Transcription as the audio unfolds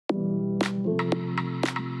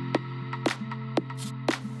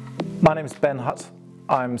My name is Ben Hutt.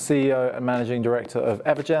 I'm CEO and Managing Director of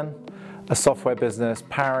Evergen, a software business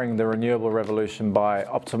powering the renewable revolution by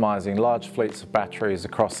optimizing large fleets of batteries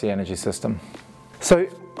across the energy system. So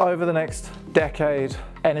over the next decade,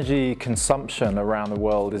 energy consumption around the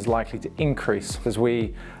world is likely to increase as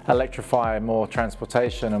we electrify more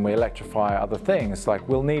transportation and we electrify other things. Like,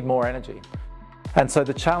 we'll need more energy. And so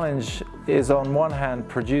the challenge is, on one hand,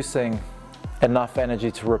 producing enough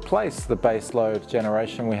energy to replace the base load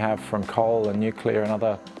generation we have from coal and nuclear and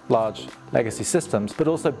other large legacy systems, but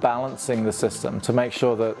also balancing the system to make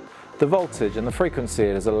sure that the voltage and the frequency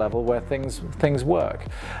is a level where things work.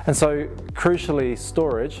 And so crucially,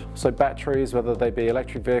 storage, so batteries, whether they be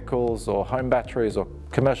electric vehicles or home batteries or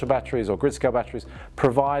commercial batteries or grid scale batteries,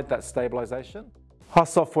 provide that stabilization. Our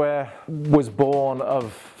software was born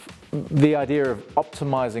of the idea of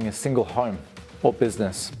optimizing a single home or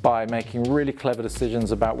business by making really clever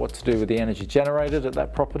decisions about what to do with the energy generated at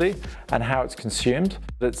that property and how it's consumed.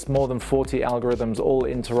 It's more than 40 algorithms all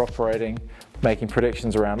interoperating, making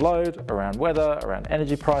predictions around load, around weather, around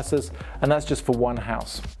energy prices, and that's just for one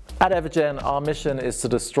house. At Evergen, our mission is to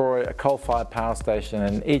destroy a coal-fired power station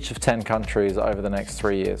in each of 10 countries over the next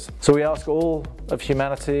 3 years. So we ask all of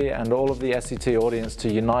humanity and all of the SET audience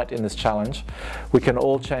to unite in this challenge. We can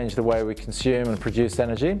all change the way we consume and produce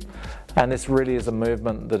energy, and this really is a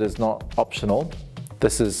movement that is not optional.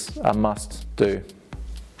 This is a must-do.